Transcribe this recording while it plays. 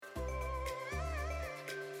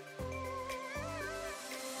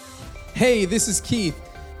Hey, this is Keith.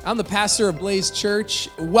 I'm the pastor of Blaze Church.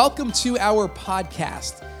 Welcome to our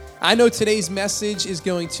podcast. I know today's message is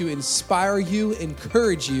going to inspire you,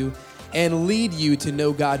 encourage you, and lead you to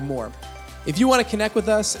know God more. If you want to connect with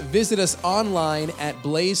us, visit us online at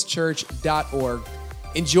blazechurch.org.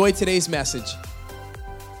 Enjoy today's message.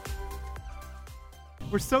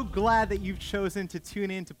 We're so glad that you've chosen to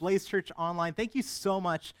tune in to Blaze Church Online. Thank you so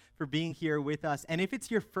much for being here with us. And if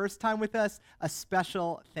it's your first time with us, a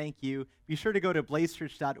special thank you. Be sure to go to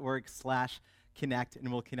blazechurch.org/connect,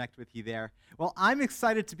 and we'll connect with you there. Well, I'm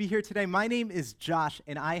excited to be here today. My name is Josh,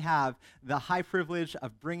 and I have the high privilege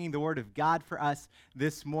of bringing the Word of God for us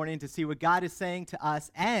this morning to see what God is saying to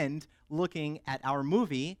us and looking at our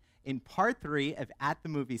movie in part 3 of At the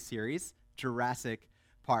Movie series, Jurassic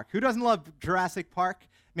Park. Who doesn't love Jurassic Park?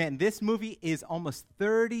 Man, this movie is almost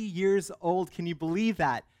 30 years old. Can you believe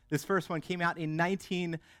that? This first one came out in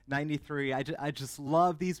 1993. I just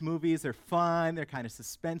love these movies. They're fun. They're kind of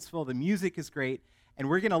suspenseful. The music is great. And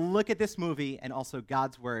we're going to look at this movie and also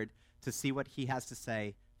God's Word to see what He has to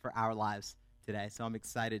say for our lives today. So I'm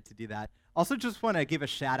excited to do that. Also, just want to give a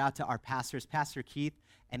shout out to our pastors, Pastor Keith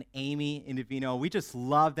and Amy Indovino. We just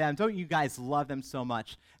love them. Don't you guys love them so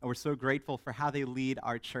much? And we're so grateful for how they lead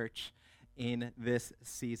our church in this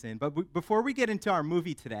season. But before we get into our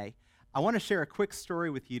movie today, I want to share a quick story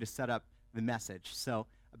with you to set up the message. So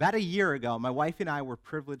about a year ago, my wife and I were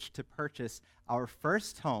privileged to purchase our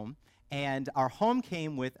first home, and our home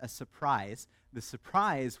came with a surprise. The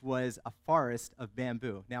surprise was a forest of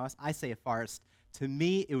bamboo. Now, as I say a forest, to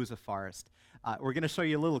me, it was a forest. We're going to show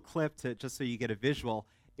you a little clip just so you get a visual.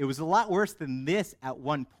 It was a lot worse than this at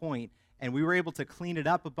one point, and we were able to clean it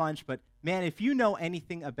up a bunch. But, man, if you know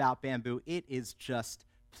anything about bamboo, it is just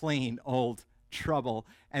plain old trouble.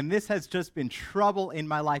 And this has just been trouble in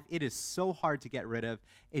my life. It is so hard to get rid of.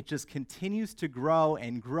 It just continues to grow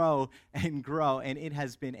and grow and grow, and it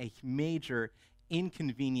has been a major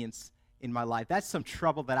inconvenience in my life. That's some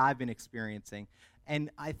trouble that I've been experiencing. And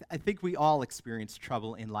I think we all experience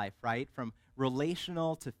trouble in life, right? From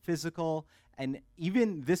relational to physical. And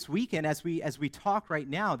even this weekend, as we talk right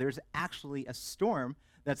now, there's actually a storm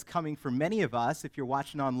that's coming for many of us. If you're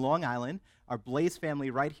watching on Long Island, our Blaze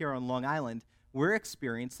family right here on Long Island, we're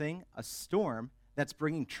experiencing a storm that's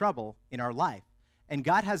bringing trouble in our life. And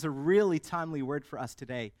God has a really timely word for us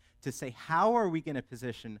today to say, how are we going to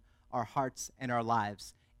position our hearts and our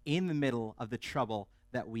lives in the middle of the trouble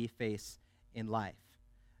that we face in life?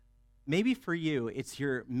 Maybe for you, it's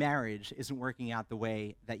your marriage isn't working out the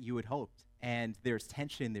way that you had hoped. And there's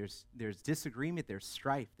tension, there's disagreement, there's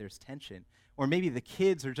strife, there's tension. Or maybe the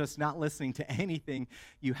kids are just not listening to anything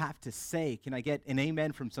you have to say. Can I get an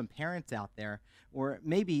amen from some parents out there? Or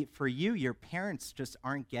maybe for you, your parents just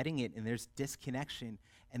aren't getting it, and there's disconnection,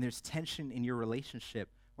 and there's tension in your relationship.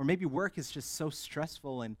 Or maybe work is just so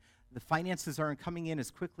stressful, and the finances aren't coming in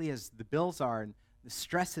as quickly as the bills are, and the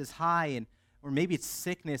stress is high, or maybe it's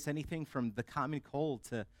sickness, anything from the common cold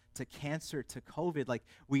to cancer to COVID. Like,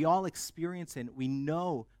 we all experience and we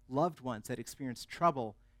know loved ones that experience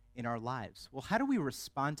trouble in our lives. Well, how do we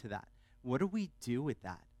respond to that? What do we do with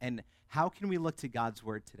that? And how can we look to God's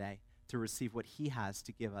Word today to receive what He has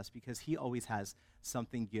to give us? Because He always has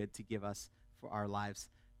something good to give us for our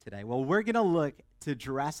lives today. Well, we're going to look to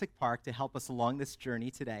Jurassic Park to help us along this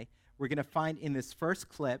journey today. We're going to find in this first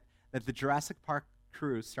clip that the Jurassic Park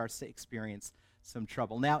crew starts to experience some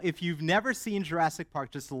trouble. Now, if you've never seen Jurassic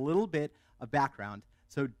Park, just a little bit of background.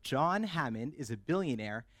 So John Hammond is a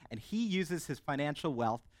billionaire, and he uses his financial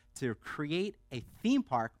wealth to create a theme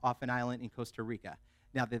park off an island in Costa Rica.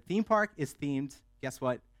 Now, the theme park is themed, guess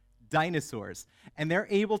what? Dinosaurs. And they're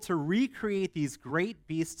able to recreate these great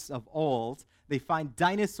beasts of old. They find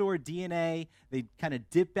dinosaur DNA. They kind of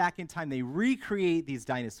dip back in time. They recreate these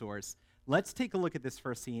dinosaurs. Let's take a look at this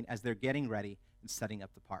first scene as they're getting ready and setting up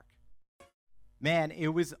the park. Man, it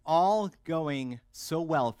was all going so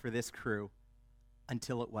well for this crew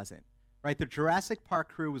until it wasn't. Right? The Jurassic Park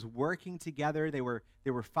crew was working together. They were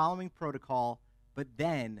following protocol, but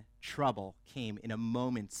then trouble came in a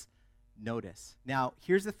moment's notice. Now,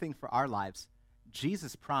 here's the thing for our lives.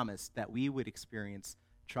 Jesus promised that we would experience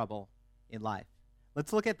trouble in life.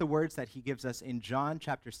 Let's look at the words that He gives us in John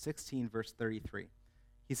chapter 16, verse 33.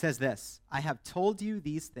 He says this, "I have told you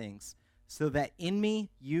these things so that in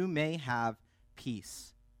me you may have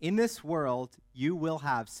peace. In this world you will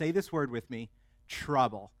have," say this word with me,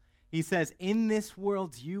 trouble. He says, in this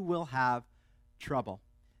world you will have trouble.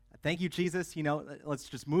 Thank you, Jesus. Let's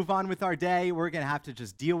just move on with our day. We're going to have to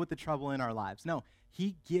just deal with the trouble in our lives. No,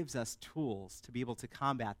 He gives us tools to be able to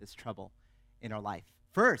combat this trouble in our life.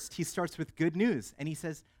 First, he starts with good news, and he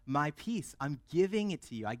says, my peace, I'm giving it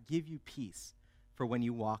to you. I give you peace for when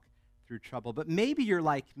you walk through trouble. But maybe you're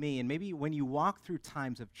like me, and maybe when you walk through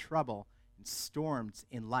times of trouble and storms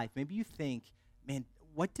in life, maybe you think, man,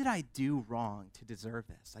 what did I do wrong to deserve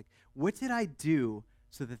this? Like, what did I do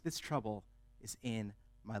so that this trouble is in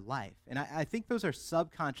my life? And I think those are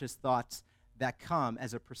subconscious thoughts that come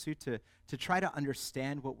as a pursuit to try to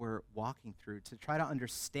understand what we're walking through, to try to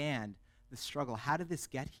understand the struggle. How did this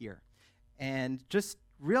get here? And just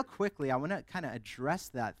real quickly, I want to kind of address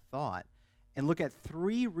that thought and look at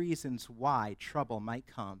 3 reasons why trouble might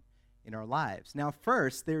come in our lives. Now,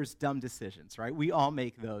 first, there's dumb decisions, right? We all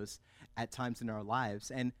make those at times in our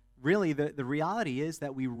lives. And really, the reality is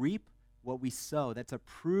that we reap what we sow. That's a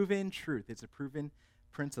proven truth. It's a proven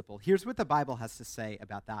principle. Here's what the Bible has to say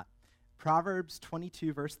about that. Proverbs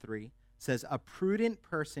 22, verse 3 says, a prudent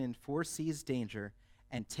person foresees danger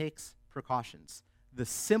and takes precautions. The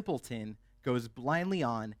simpleton goes blindly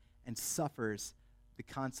on and suffers the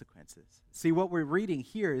consequences. See, what we're reading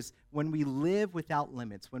here is when we live without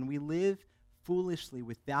limits, when we live foolishly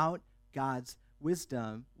without God's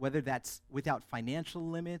wisdom, whether that's without financial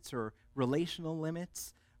limits or relational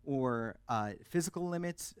limits or physical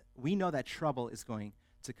limits, we know that trouble is going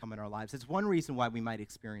to come in our lives. It's one reason why we might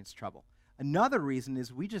experience trouble. Another reason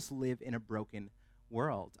is we just live in a broken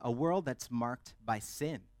world, a world that's marked by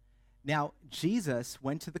sin. Now, Jesus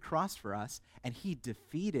went to the cross for us, and he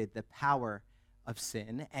defeated the power of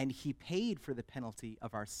sin, and he paid for the penalty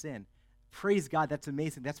of our sin. Praise God, that's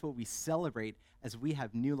amazing. That's what we celebrate as we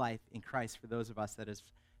have new life in Christ for those of us that have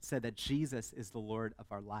said that Jesus is the Lord of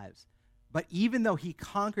our lives. But even though he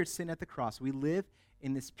conquered sin at the cross, we live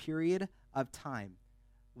in this period of time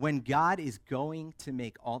when God is going to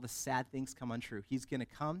make all the sad things come untrue. He's going to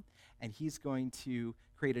come, and he's going to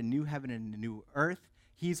create a new heaven and a new earth.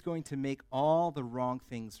 He's going to make all the wrong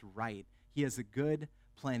things right. He has a good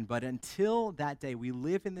plan. But until that day, we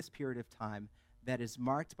live in this period of time that is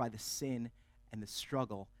marked by the sin and the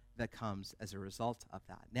struggle that comes as a result of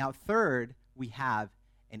that. Now, third, we have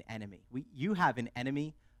an enemy. You have an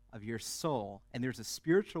enemy of your soul, and there's a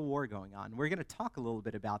spiritual war going on. We're going to talk a little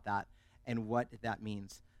bit about that and what that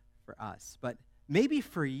means for us. But maybe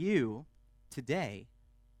for you today,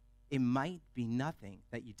 it might be nothing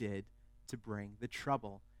that you did to bring the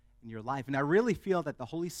trouble in your life. And I really feel that the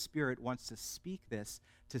Holy Spirit wants to speak this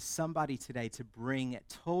to somebody today to bring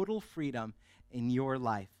total freedom in your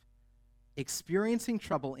life. Experiencing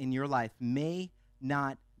trouble in your life may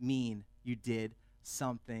not mean you did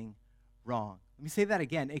something wrong. Let me say that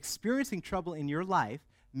again. Experiencing trouble in your life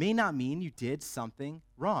may not mean you did something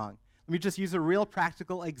wrong. Let me just use a real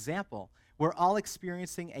practical example. We're all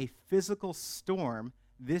experiencing a physical storm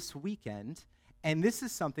this weekend, and this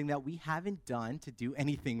is something that we haven't done to do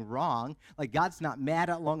anything wrong. Like, God's not mad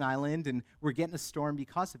at Long Island and we're getting a storm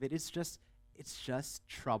because of it. It's just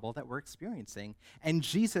trouble that we're experiencing. And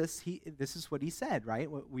Jesus, this is what he said, right?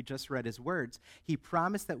 We just read his words. He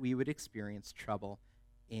promised that we would experience trouble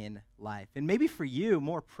in life. And maybe for you,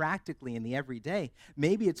 more practically in the everyday,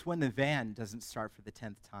 maybe it's when the van doesn't start for the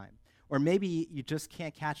 10th time. Or maybe you just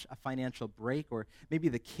can't catch a financial break, or maybe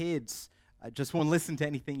the kids just won't listen to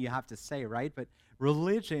anything you have to say, right? But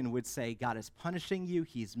religion would say God is punishing you,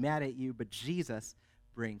 he's mad at you, but Jesus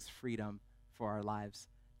brings freedom for our lives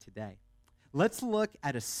today. Let's look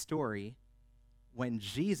at a story when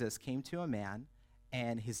Jesus came to a man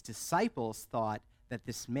and his disciples thought that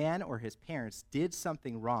this man or his parents did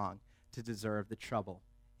something wrong to deserve the trouble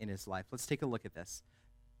in his life. Let's take a look at this.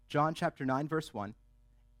 John chapter 9, verse 1.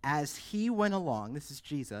 As he went along, this is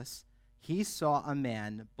Jesus, he saw a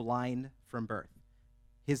man blind from birth.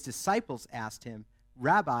 His disciples asked him,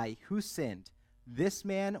 Rabbi, who sinned, this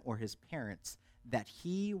man or his parents, that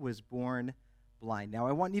he was born blind? Now,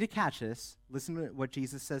 I want you to catch this. Listen to what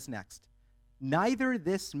Jesus says next. Neither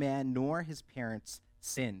this man nor his parents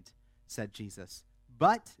sinned, said Jesus.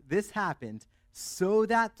 But this happened so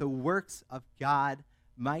that the works of God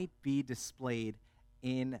might be displayed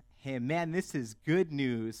in him. Man, this is good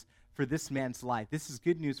news for this man's life. This is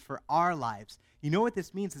good news for our lives. You know what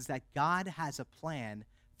this means is that God has a plan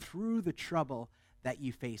through the trouble that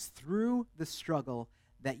you face, through the struggle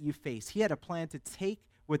that you face. He had a plan to take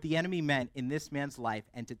what the enemy meant in this man's life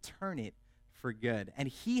and to turn it for good. And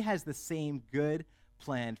he has the same good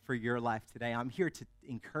plan for your life today. I'm here to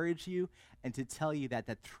encourage you and to tell you that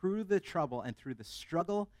through the trouble and through the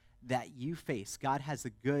struggle that you face, God has a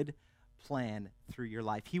good plan through your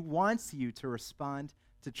life. He wants you to respond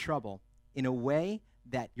to trouble in a way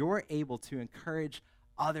that you're able to encourage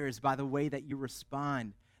others by the way that you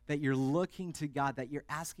respond, that you're looking to God, that you're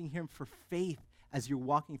asking him for faith as you're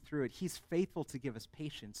walking through it, he's faithful to give us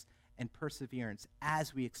patience and perseverance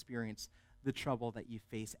as we experience the trouble that you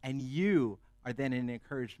face. And you are then an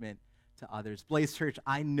encouragement to others. Blaze Church,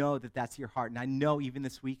 I know that that's your heart. And I know even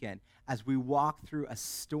this weekend, as we walk through a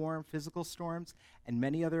storm, physical storms, and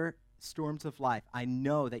many other storms of life, I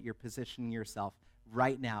know that you're positioning yourself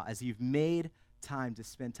right now as you've made time to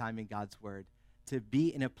spend time in God's word, to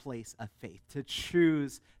be in a place of faith, to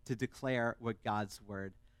choose to declare what God's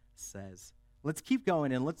word says. Let's keep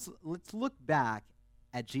going, and let's look back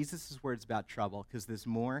at Jesus' words about trouble, because there's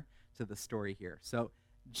more to the story here. So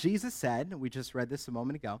Jesus said, we just read this a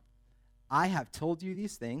moment ago, I have told you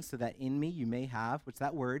these things so that in me you may have, what's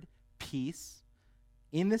that word? Peace.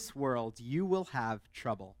 In this world you will have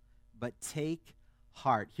trouble, but take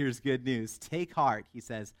heart. Here's good news. Take heart, he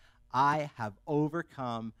says, I have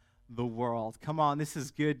overcome the world. Come on, this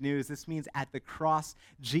is good news. This means at the cross,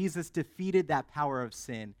 Jesus defeated that power of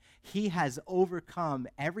sin. He has overcome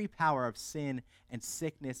every power of sin and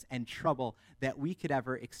sickness and trouble that we could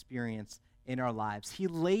ever experience in our lives. He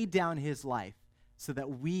laid down his life so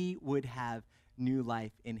that we would have new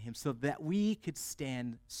life in him, so that we could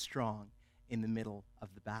stand strong in the middle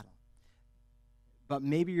of the battle. But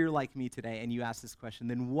maybe you're like me today and you ask this question,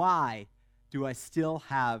 then why do I still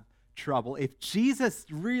have trouble? If Jesus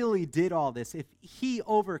really did all this, if he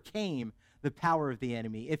overcame the power of the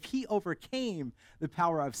enemy, if he overcame the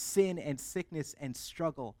power of sin and sickness and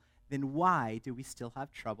struggle, then why do we still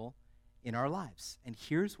have trouble in our lives? And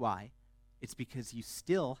here's why. It's because you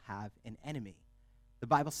still have an enemy. The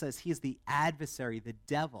Bible says he is the adversary, the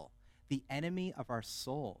devil, the enemy of our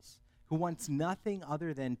souls, who wants nothing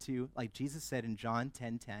other than to, like Jesus said in John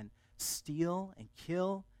 10:10, steal and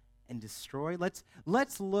kill and destroy.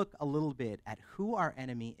 Let's look a little bit at who our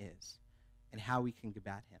enemy is and how we can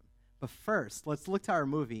combat him. But first, let's look to our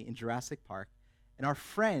movie in Jurassic Park. And our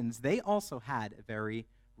friends, they also had a very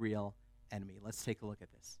real enemy. Let's take a look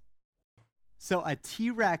at this. So a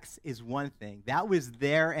T-Rex is one thing. That was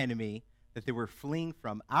their enemy that they were fleeing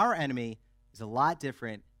from. Our enemy is a lot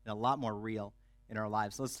different and a lot more real in our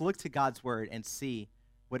lives. So let's look to God's word and see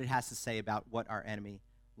what it has to say about what our enemy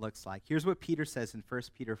looks like. Here's what Peter says in 1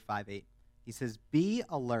 Peter 5:8. He says, be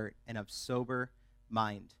alert and of sober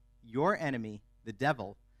mind. Your enemy, the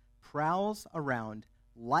devil, prowls around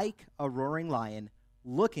like a roaring lion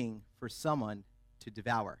looking for someone to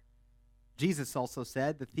devour. Jesus also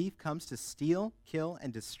said, the thief comes to steal, kill,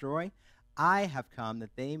 and destroy. I have come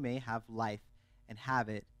that they may have life and have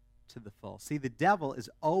it to the full. See, the devil is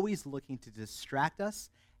always looking to distract us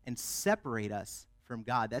and separate us from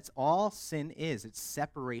God. That's all sin is. It's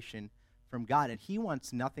separation from God. And he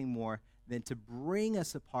wants nothing more than to bring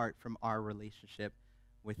us apart from our relationship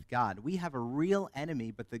with God. We have a real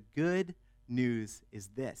enemy, but the good news is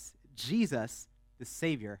this. Jesus, the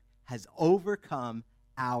Savior, has overcome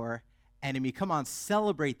our enemy. Come on,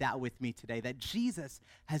 celebrate that with me today, that Jesus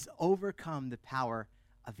has overcome the power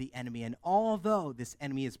of the enemy. And although this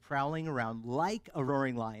enemy is prowling around like a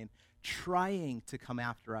roaring lion, trying to come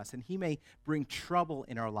after us, and he may bring trouble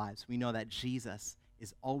in our lives, we know that Jesus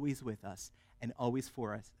is always with us and always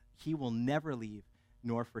for us. He will never leave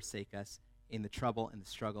nor forsake us in the trouble and the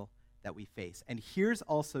struggle that we face. And here's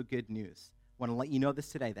also good news. I want to let you know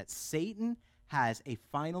this today, that Satan has a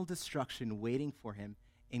final destruction waiting for him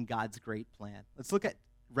in God's great plan. Let's look at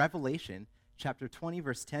Revelation chapter 20,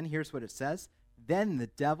 verse 10. Here's what it says. Then the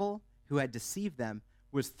devil who had deceived them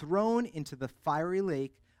was thrown into the fiery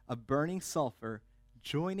lake of burning sulfur,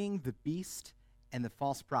 joining the beast and the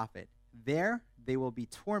false prophet. There they will be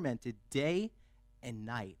tormented day and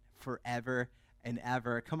night forever and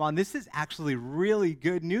ever. Come on, this is actually really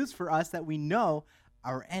good news for us, that we know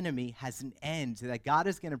our enemy has an end, that God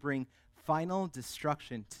is going to bring final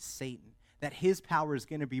destruction to Satan, that his power is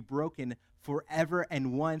going to be broken forever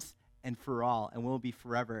and once and for all, and we'll be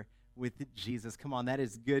forever with Jesus. Come on, that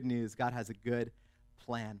is good news. God has a good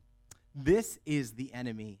plan. This is the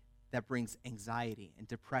enemy that brings anxiety and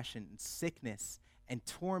depression and sickness and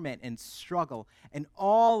torment and struggle and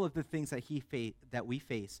all of the things that we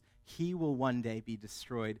face. He will one day be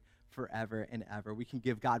destroyed forever and ever. We can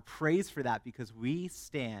give God praise for that, because we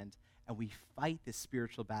stand and we fight this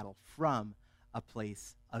spiritual battle from a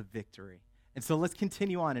place of victory. And so let's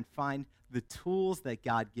continue on and find the tools that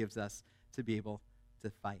God gives us to be able to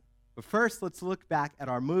fight. But first, let's look back at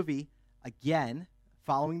our movie again,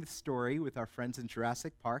 following the story with our friends in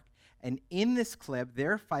Jurassic Park. And in this clip,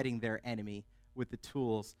 they're fighting their enemy with the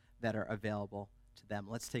tools that are available to them.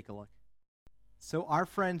 Let's take a look. So our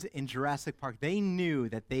friends in Jurassic Park, they knew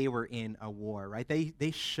that they were in a war, right?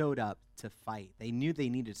 They showed up to fight. They knew they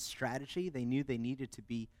needed strategy. They knew they needed to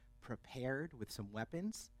be prepared with some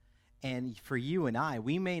weapons. And for you and I,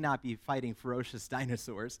 we may not be fighting ferocious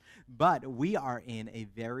dinosaurs, but we are in a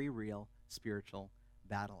very real spiritual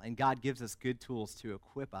battle. And God gives us good tools to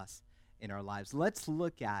equip us in our lives. Let's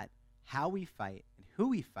look at how we fight and who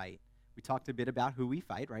we fight. We talked a bit about who we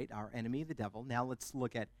fight, right? Our enemy, the devil. Now let's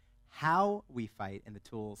look at how we fight and the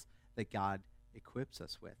tools that God equips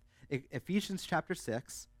us with. Ephesians chapter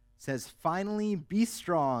 6 says, "Finally, be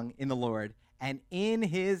strong in the Lord and in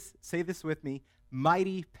his," say this with me,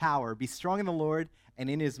 "mighty power." Be strong in the Lord and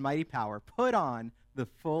in his mighty power. Put on the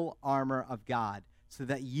full armor of God so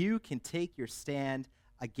that you can take your stand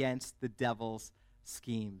against the devil's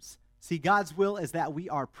schemes. See, God's will is that we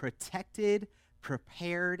are protected,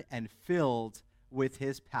 prepared, and filled with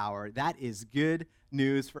his power. That is good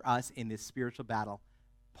news for us in this spiritual battle.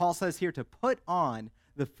 Paul says here to put on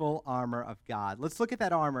the full armor of God. Let's look at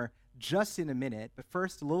that armor just in a minute, but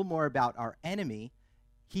first a little more about our enemy.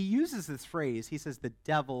 He uses this phrase, he says the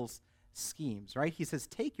devil's schemes, right? He says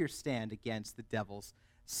take your stand against the devil's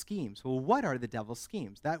schemes. Well, what are the devil's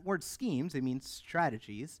schemes? That word schemes, it means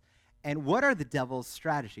strategies. And what are the devil's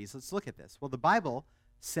strategies? Let's look at this. Well, the Bible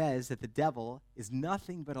says that the devil is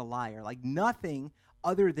nothing but a liar. Like nothing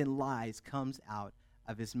other than lies comes out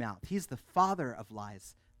of his mouth. He's the father of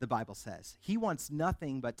lies, the Bible says. He wants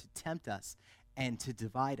nothing but to tempt us and to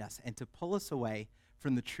divide us and to pull us away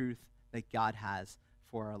from the truth that God has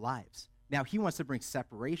for our lives. Now, he wants to bring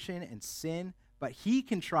separation and sin, but he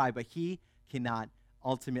can try, but he cannot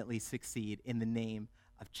ultimately succeed in the name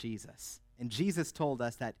of Jesus. And Jesus told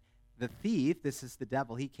us that the thief, this is the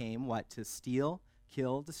devil, he came, what? To steal,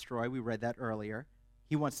 kill, destroy. We read that earlier.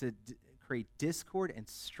 He wants to create discord and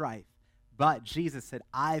strife. But Jesus said,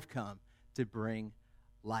 I've come to bring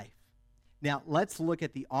life. Now, let's look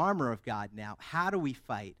at the armor of God now. How do we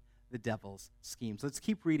fight the devil's schemes? Let's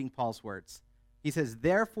keep reading Paul's words. He says,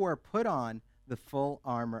 therefore, put on the full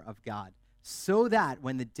armor of God, so that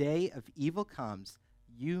when the day of evil comes,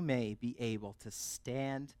 you may be able to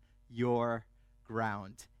stand your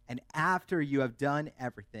ground. And after you have done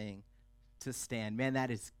everything, to stand. Man,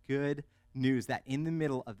 that is good news, that in the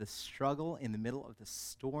middle of the struggle, in the middle of the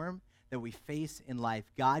storm that we face in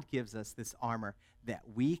life, God gives us this armor that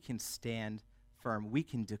we can stand firm. We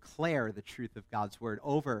can declare the truth of God's word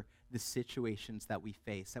over the situations that we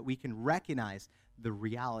face, that we can recognize the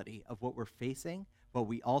reality of what we're facing, but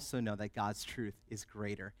we also know that God's truth is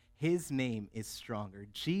greater. His name is stronger.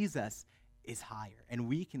 Jesus is higher, and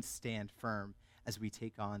we can stand firm as we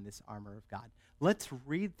take on this armor of God. Let's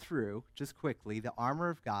read through, just quickly, the armor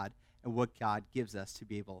of God and what God gives us to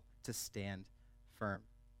be able to stand firm.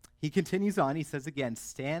 He continues on. He says again,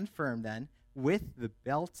 stand firm then with the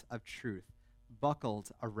belt of truth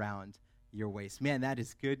buckled around your waist. Man, that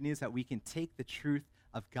is good news that we can take the truth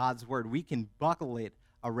of God's word. We can buckle it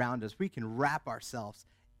around us. We can wrap ourselves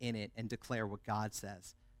in it and declare what God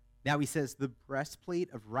says. Now he says the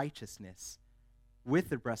breastplate of righteousness, with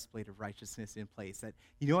the breastplate of righteousness in place. That,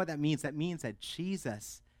 you know what that means? That means that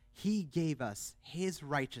Jesus, he gave us his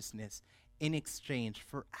righteousness in exchange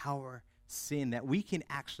for our sin, that we can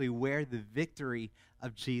actually wear the victory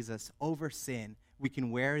of Jesus over sin. We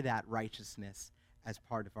can wear that righteousness as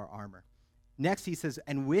part of our armor. Next, he says,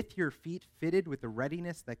 and with your feet fitted with the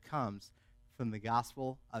readiness that comes from the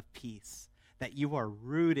gospel of peace, that you are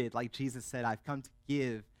rooted, like Jesus said, I've come to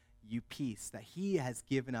give you peace, that he has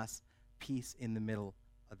given us peace in the middle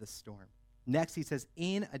of the storm. Next, he says,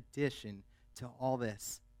 in addition to all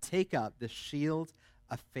this, take up the shield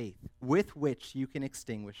of faith with which you can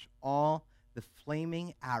extinguish all the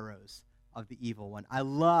flaming arrows of the evil one. I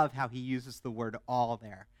love how he uses the word all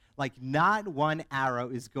there. Like not one arrow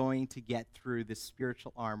is going to get through the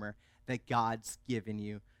spiritual armor that God's given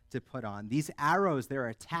you to put on. These arrows, they're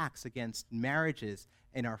attacks against marriages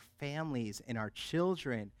and our families and our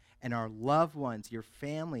children and our loved ones, your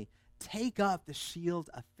family. Take up the shield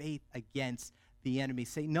of faith against the enemy.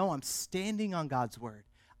 Say, no, I'm standing on God's word.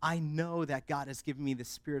 I know that God has given me the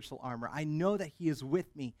spiritual armor. I know that he is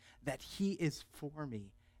with me, that he is for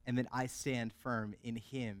me, and that I stand firm in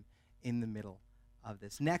him in the middle of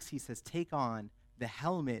this. Next, he says, take on the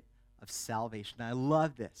helmet of salvation. I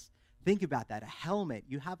love this. Think about that. A helmet.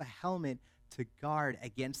 You have a helmet to guard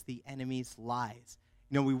against the enemy's lies.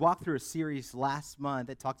 You know, we walked through a series last month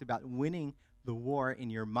that talked about winning the war in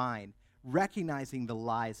your mind, recognizing the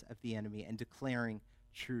lies of the enemy and declaring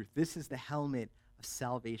truth. This is the helmet of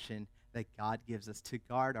salvation that God gives us to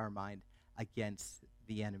guard our mind against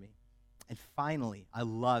the enemy. And finally, I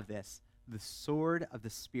love this, the sword of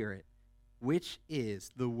the Spirit, which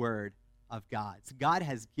is the word of God. So God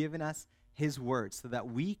has given us his word so that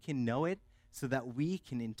we can know it, so that we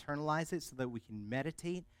can internalize it, so that we can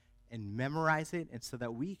meditate and memorize it, and so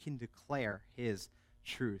that we can declare his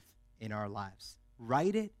truth in our lives.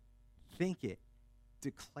 Write it, think it,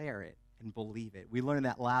 declare it, and believe it. We learned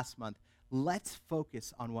that last month. Let's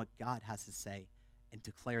focus on what God has to say and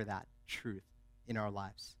declare that truth in our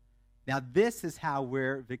lives. Now, this is how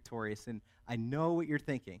we're victorious, and I know what you're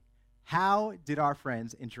thinking. How did our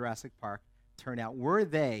friends in Jurassic Park turn out? Were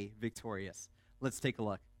they victorious? Let's take a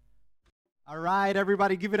look. All right,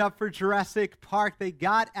 everybody, give it up for Jurassic Park. They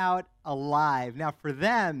got out alive. Now, for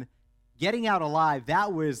them, getting out alive,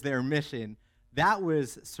 that was their mission. That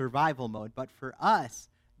was survival mode. But for us,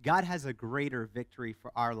 God has a greater victory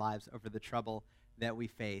for our lives over the trouble that we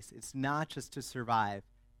face. It's not just to survive,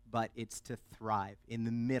 but it's to thrive in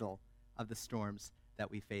the middle of the storms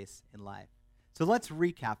that we face in life. So let's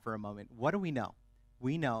recap for a moment. What do we know?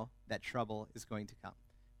 We know that trouble is going to come.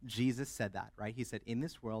 Jesus said that, right? He said, in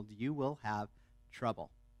this world, you will have trouble.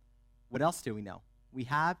 What else do we know? We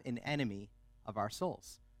have an enemy of our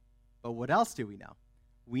souls. But what else do we know?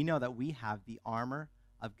 We know that we have the armor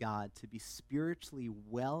of God to be spiritually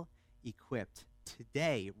well equipped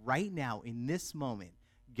today, right now, in this moment.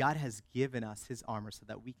 God has given us his armor so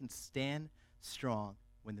that we can stand strong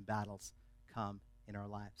when the battles come in our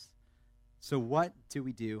lives. So what do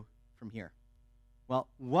we do from here? Well,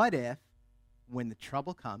 what if when the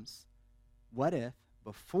trouble comes, what if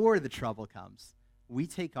before the trouble comes, we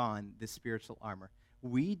take on this spiritual armor?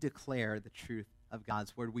 We declare the truth of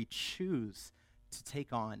God's word. We choose to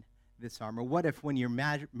take on this armor. What if when your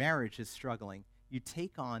marriage is struggling, you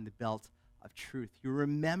take on the belt of truth? You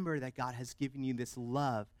remember that God has given you this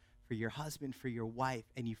love for your husband, for your wife,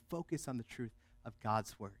 and you focus on the truth of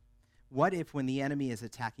God's word. What if when the enemy is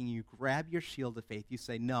attacking you, grab your shield of faith, you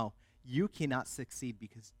say, no, you cannot succeed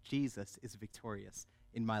because Jesus is victorious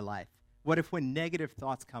in my life? What if when negative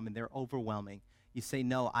thoughts come and they're overwhelming, you say,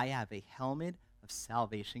 no, I have a helmet of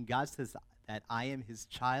salvation. God says that I am his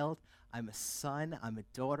child. I'm a son. I'm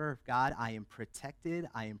a daughter of God. I am protected.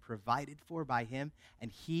 I am provided for by him,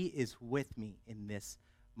 and he is with me in this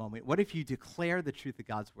moment. What if you declare the truth of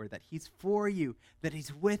God's word, that he's for you, that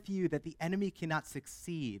he's with you, that the enemy cannot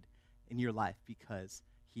succeed in your life because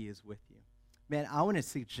he is with you? Man, I want to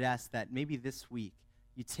suggest that maybe this week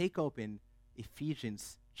you take open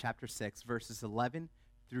Ephesians chapter 6, verses 11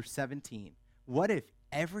 through 17. What if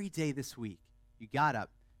every day this week you got up,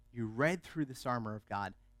 you read through this armor of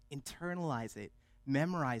God, internalize it,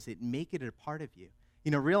 memorize it, make it a part of you?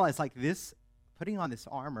 You know, realize like this, putting on this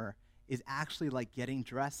armor is actually like getting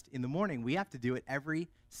dressed in the morning. We have to do it every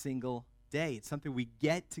single day. It's something we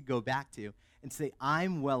get to go back to and say,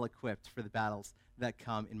 I'm well equipped for the battles that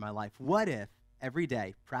come in my life. What if every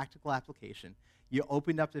day, practical application, you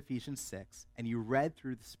opened up Ephesians 6 and you read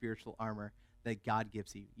through the spiritual armor that God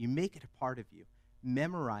gives you? You make it a part of you.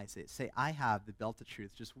 Memorize it. Say, I have the belt of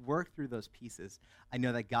truth. Just work through those pieces. I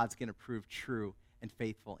know that God's going to prove true and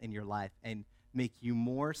faithful in your life and make you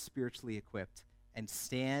more spiritually equipped and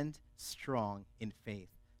stand strong in faith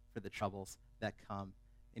for the troubles that come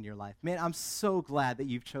in your life. Man, I'm so glad that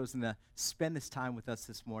you've chosen to spend this time with us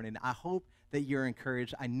this morning. I hope that you're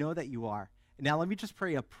encouraged. I know that you are. Now, let me just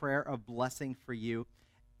pray a prayer of blessing for you.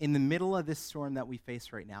 In the middle of this storm that we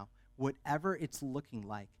face right now, whatever it's looking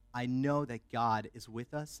like, I know that God is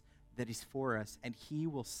with us, that he's for us, and he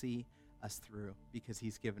will see us through because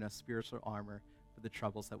he's given us spiritual armor for the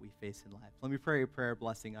troubles that we face in life. Let me pray a prayer of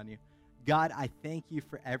blessing on you. God, I thank you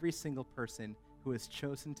for every single person who has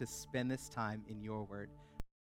chosen to spend this time in your word.